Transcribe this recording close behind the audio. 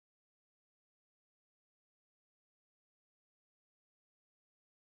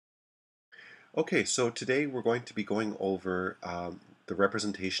Okay, so today we're going to be going over the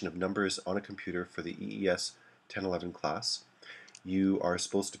representation of numbers on a computer for the EES 1011 class. You are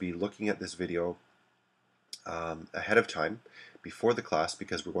supposed to be looking at this video ahead of time before the class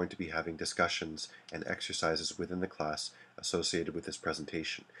because we're going to be having discussions and exercises within the class associated with this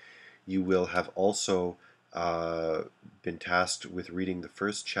presentation. You will have also been tasked with reading the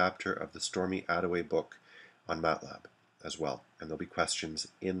first chapter of the Stormy Attaway book on MATLAB as well, and there'll be questions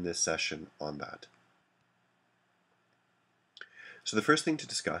in this session on that. So the first thing to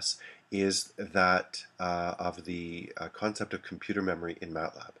discuss is that of the concept of computer memory in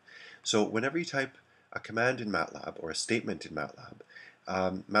MATLAB. So whenever you type a command in MATLAB or a statement in MATLAB,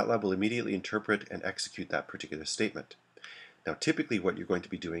 MATLAB will immediately interpret and execute that particular statement. Now typically what you're going to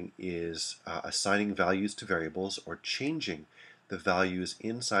be doing is assigning values to variables or changing the values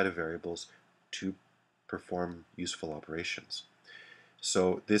inside of variables to perform useful operations.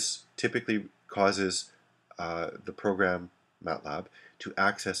 So this typically causes the program MATLAB to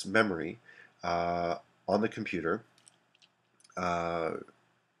access memory on the computer,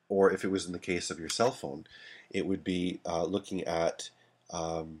 or if it was in the case of your cell phone, it would be looking at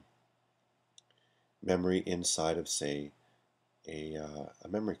memory inside of, say, a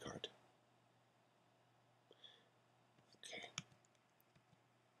memory card. Okay.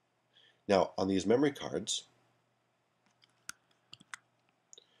 Now, on these memory cards,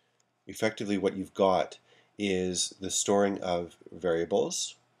 effectively what you've got is the storing of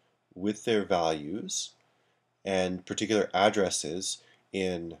variables with their values and particular addresses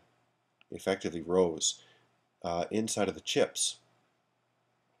in effectively rows inside of the chips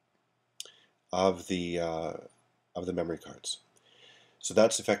of the memory cards. So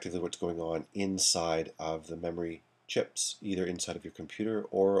that's effectively what's going on inside of the memory chips, either inside of your computer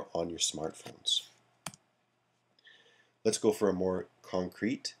or on your smartphones. Let's go for a more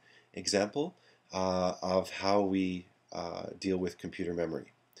concrete example of how we deal with computer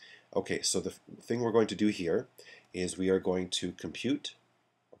memory. Okay, so the thing we're going to do here is we are going to compute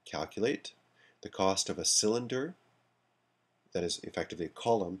or calculate the cost of a cylinder that is effectively a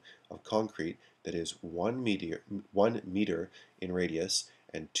column of concrete that is 1 meter in radius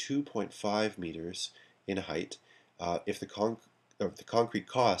and 2.5 meters in height. If the concrete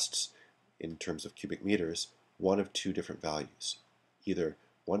costs, in terms of cubic meters, one of two different values, either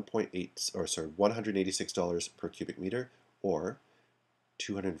 $186 per cubic meter or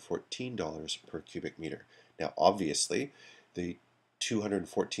 $214 per cubic meter. Now, obviously, the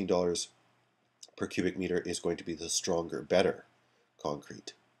 $214 per cubic meter is going to be the stronger, better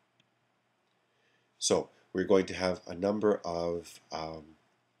concrete. So we're going to have a number of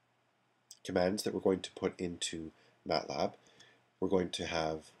commands that we're going to put into MATLAB. We're going to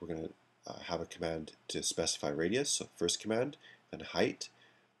have a command to specify radius. So first command, then height,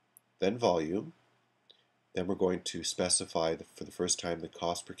 then volume. Then we're going to specify for the first time the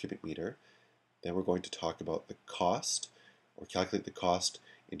cost per cubic meter. Then we're going to talk about the cost, or calculate the cost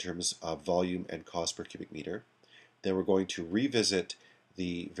in terms of volume and cost per cubic meter. Then we're going to revisit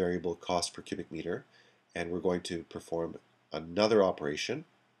the variable cost per cubic meter, and we're going to perform another operation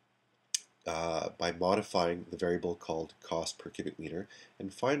by modifying the variable called cost per cubic meter.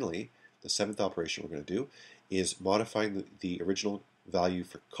 And finally, the seventh operation we're going to do is modifying the original value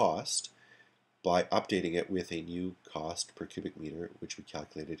for cost by updating it with a new cost per cubic meter, which we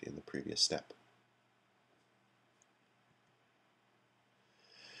calculated in the previous step.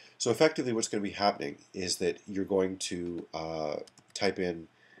 So effectively what's going to be happening is that you're going to type in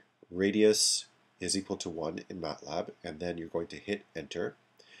radius is equal to 1 in MATLAB, and then you're going to hit enter,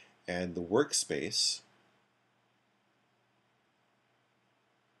 and the workspace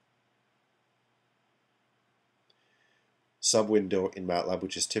sub-window in MATLAB,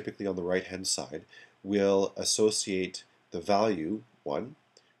 which is typically on the right-hand side, will associate the value 1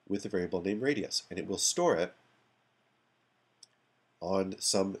 with the variable named radius, and it will store it on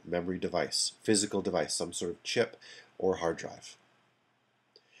some memory device, physical device, some sort of chip or hard drive.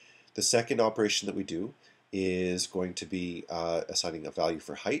 The second operation that we do is going to be assigning a value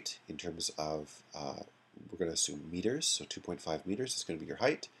for height in terms of, we're going to assume meters, so 2.5 meters is going to be your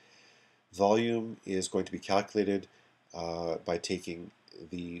height. Volume is going to be calculated by taking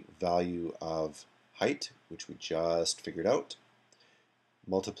the value of height, which we just figured out,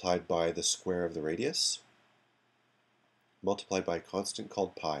 multiplied by the square of the radius, multiplied by a constant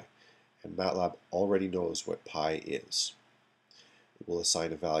called pi. And MATLAB already knows what pi is. It will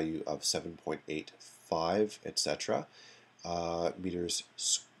assign a value of 7.85, etc., meters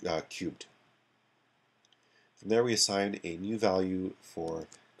cubed. From there we assign a new value for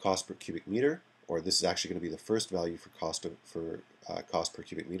cost per cubic meter, or this is actually going to be the first value for cost per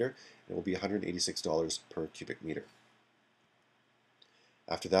cubic meter. It will be $186 per cubic meter.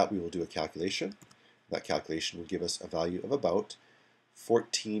 After that, we will do a calculation. That calculation will give us a value of about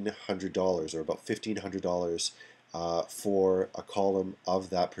 $1,400 or about $1,500 for a column of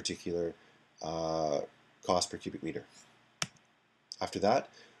that particular cost per cubic meter. After that,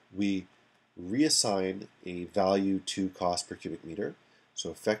 we reassign a value to cost per cubic meter.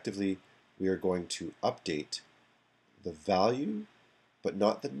 So effectively, we are going to update the value, but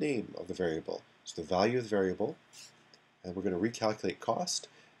not the name of the variable. So the value of the variable, and we're going to recalculate cost,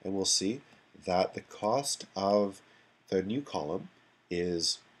 and we'll see that the cost of the new column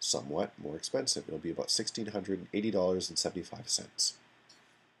is somewhat more expensive. It'll be about $1,680.75.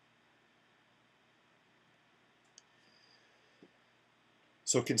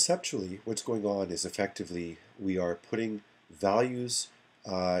 So conceptually, what's going on is effectively we are putting values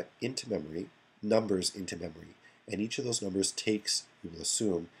into memory, numbers into memory, and each of those numbers takes, we will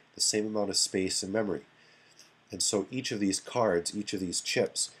assume, the same amount of space in memory. And so each of these cards, each of these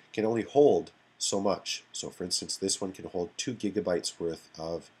chips, can only hold so much. So for instance, this one can hold 2 gigabytes worth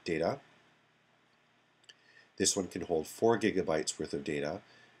of data. This one can hold 4 gigabytes worth of data.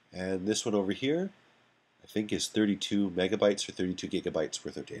 And this one over here, I think, is 32 megabytes or 32 gigabytes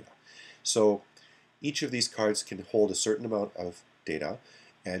worth of data. So each of these cards can hold a certain amount of data,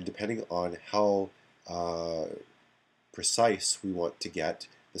 and depending on how precise we want to get,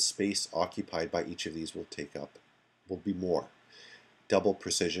 the space occupied by each of these will be more. Double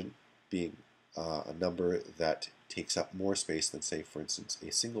precision being a number that takes up more space than, say, for instance,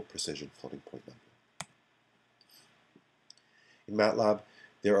 a single precision floating point number. In MATLAB,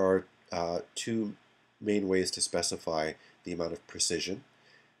 there are two main ways to specify the amount of precision,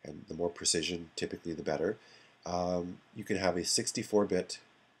 and the more precision, typically the better. You can have a 64-bit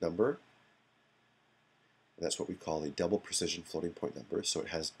number, and that's what we call a double precision floating point number, so it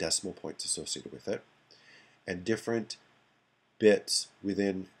has decimal points associated with it. And different bits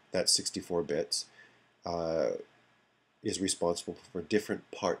within that 64 bits is responsible for different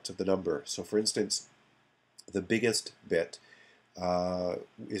parts of the number. So for instance, the biggest bit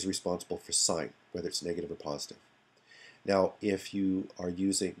is responsible for sign, whether it's negative or positive. Now, if you are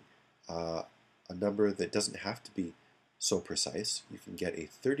using a number that doesn't have to be so precise, you can get a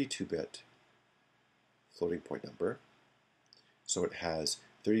 32-bit floating point number. So it has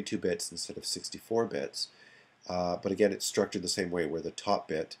 32 bits instead of 64 bits. But again, it's structured the same way, where the top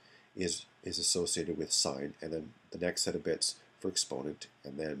bit is associated with sign, and then the next set of bits for exponent,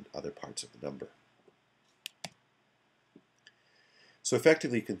 and then other parts of the number. So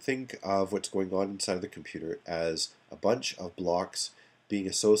effectively, you can think of what's going on inside of the computer as a bunch of blocks being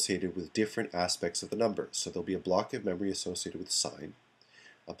associated with different aspects of the number. So there'll be a block of memory associated with sign,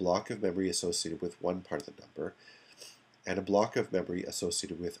 a block of memory associated with one part of the number, and a block of memory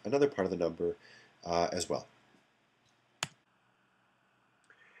associated with another part of the number as well.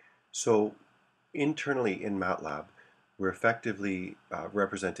 So internally in MATLAB, we're effectively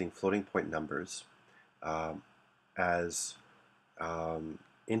representing floating point numbers as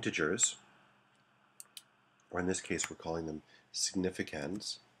integers, or in this case we're calling them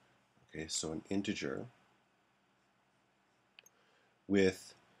significands. Okay, so an integer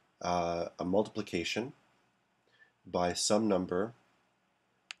with a multiplication by some number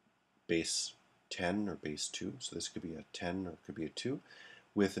base 10 or base 2, so this could be a 10 or it could be a 2,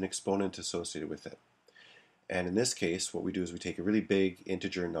 with an exponent associated with it. And in this case, what we do is we take a really big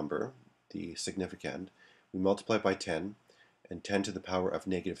integer number, the significand, we multiply it by 10, and 10 to the power of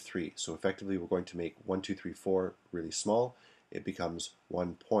negative 3. So effectively we're going to make 1, 2, 3, 4 really small. It becomes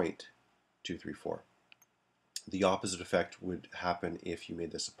 1.234. The opposite effect would happen if you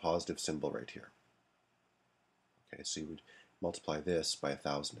made this a positive symbol right here. Okay, so you would multiply this by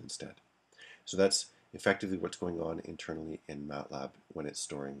 1,000 instead. So that's effectively what's going on internally in MATLAB when it's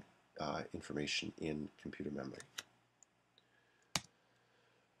storing information in computer memory.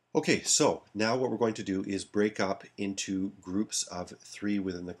 Okay, so now what we're going to do is break up into groups of 3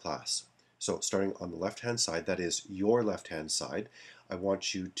 within the class. So starting on the left-hand side, that is your left-hand side, I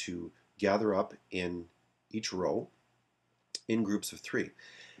want you to gather up in each row in groups of 3.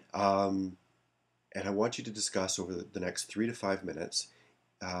 And I want you to discuss over the next 3 to 5 minutes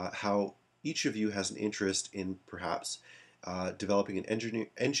how each of you has an interest in perhaps developing an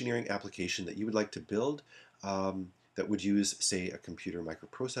engineering application that you would like to build that would use, say, a computer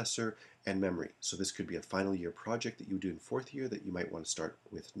microprocessor and memory. So this could be a final year project that you would do in 4th year that you might want to start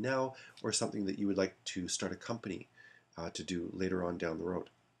with now, or something that you would like to start a company to do later on down the road.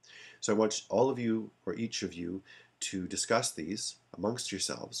 So I want all of you, or each of you, to discuss these amongst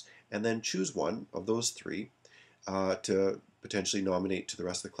yourselves, and then choose one of those three to potentially nominate to the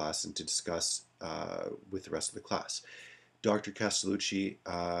rest of the class and to discuss with the rest of the class. Dr. Castellucci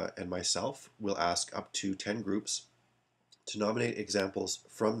and myself will ask up to 10 groups to nominate examples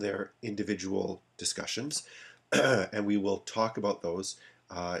from their individual discussions, and we will talk about those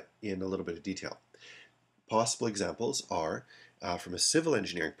in a little bit of detail. Possible examples are, from a civil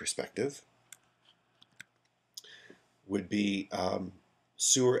engineering perspective, would be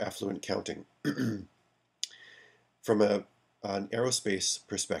sewer effluent counting. From an aerospace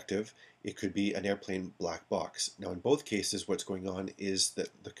perspective, it could be an airplane black box. Now, in both cases, what's going on is that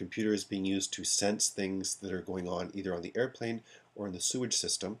the computer is being used to sense things that are going on either on the airplane or in the sewage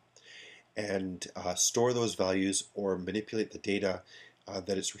system, and store those values or manipulate the data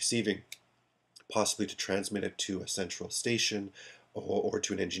that it's receiving, possibly to transmit it to a central station or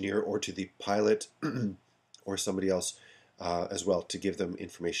to an engineer or to the pilot or somebody else as well, to give them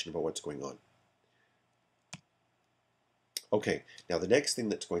information about what's going on. Okay, now the next thing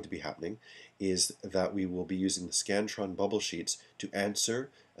that's going to be happening is that we will be using the Scantron bubble sheets to answer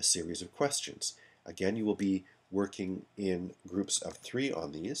a series of questions. Again, you will be working in groups of 3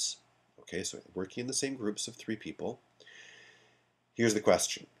 on these. Okay, so working in the same groups of 3 people. Here's the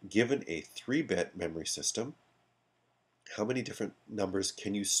question. Given a 3-bit memory system, how many different numbers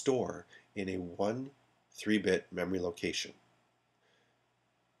can you store in a 1 3-bit memory location?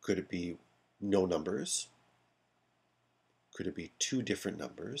 Could it be no numbers? Could it be 2 different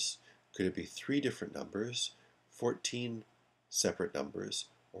numbers? Could it be 3 different numbers, 14 separate numbers,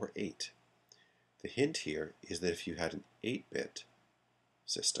 or 8? The hint here is that if you had an 8-bit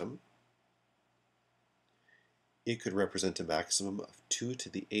system, it could represent a maximum of 2 to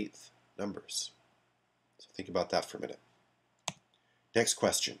the 8th numbers. So think about that for a minute. Next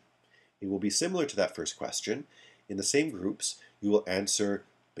question. It will be similar to that first question. In the same groups, you will answer,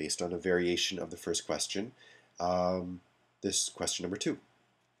 based on a variation of the first question, this question number 2.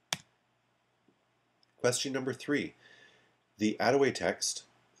 Question number 3. The Attaway text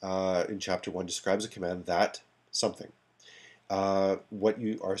in chapter 1 describes a command that something. What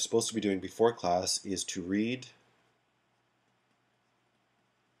you are supposed to be doing before class is to read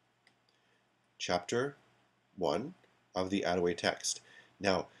chapter 1 of the Attaway text.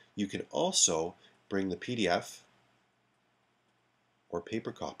 Now, you can also bring the PDF or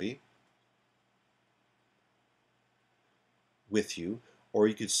paper copy with you, or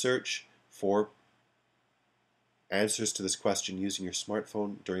you could search for answers to this question using your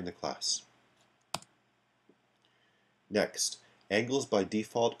smartphone during the class. Next, angles by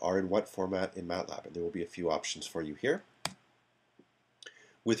default are in what format in MATLAB? And there will be a few options for you here.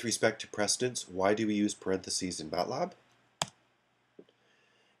 With respect to precedence, why do we use parentheses in MATLAB?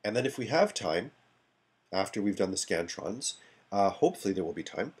 And then if we have time, after we've done the Scantrons, hopefully there will be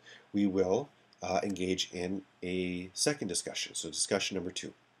time, we will engage in a second discussion. So discussion number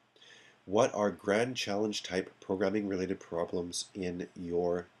 2. What are grand challenge type programming related problems in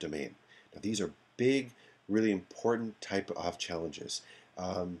your domain? Now these are big, really important type of challenges.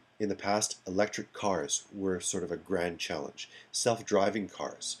 In the past, electric cars were sort of a grand challenge. Self-driving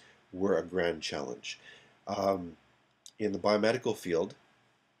cars were a grand challenge. In the biomedical field,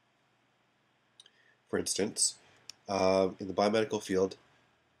 for instance, in the biomedical field,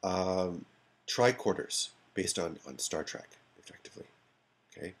 tricorders based on Star Trek, effectively.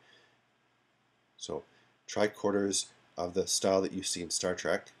 Okay, so tricorders of the style that you see in Star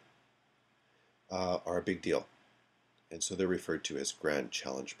Trek are a big deal, and so they're referred to as grand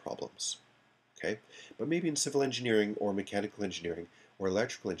challenge problems. Okay, but maybe in civil engineering or mechanical engineering or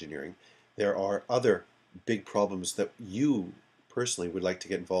electrical engineering, there are other big problems that you personally would like to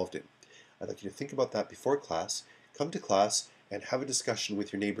get involved in. I'd like you to think about that before class, come to class, and have a discussion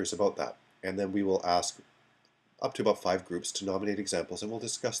with your neighbors about that. And then we will ask up to about 5 groups to nominate examples, and we'll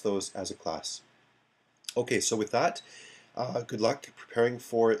discuss those as a class. Okay, so with that, good luck preparing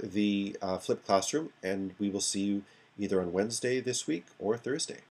for the flipped classroom, and we will see you either on Wednesday this week or Thursday.